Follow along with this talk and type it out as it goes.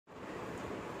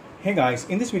Hey guys,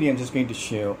 in this video I'm just going to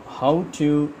show how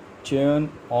to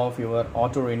turn off your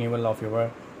auto renewal of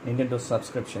your Nintendo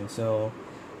subscription. So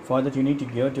for that you need to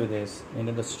go to this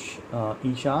Nintendo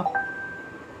eShop,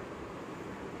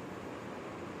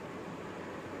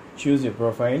 choose your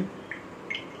profile,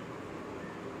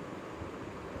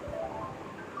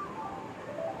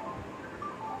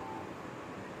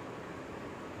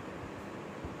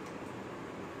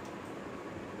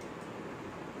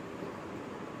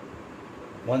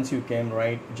 once you came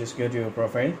right, just go to your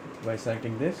profile by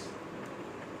selecting this,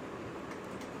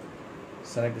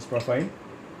 select this profile.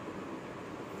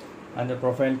 Under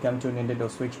profile, come to Nintendo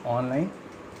Switch Online.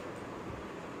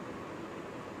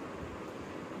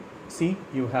 See,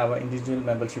 you have an individual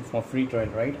membership for free trial,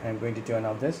 right? I'm going to turn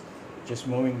off this, just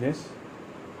moving this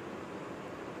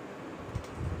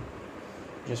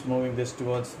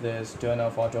towards this turn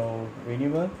off auto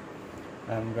renewal.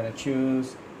 I'm gonna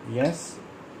choose yes.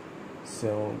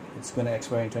 So it's going to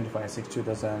expire in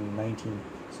 25/6/2019.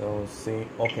 So say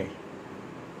OK.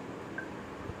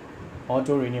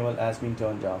 Auto renewal has been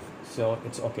turned off, so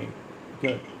it's OK.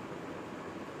 Good.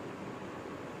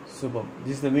 Super.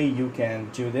 This is the way you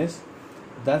can do this.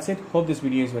 That's it. Hope this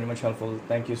video is very much helpful.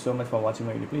 Thank you so much for watching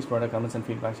my video. Please provide comments and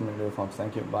feedback in my video forms.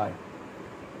 Thank you. Bye.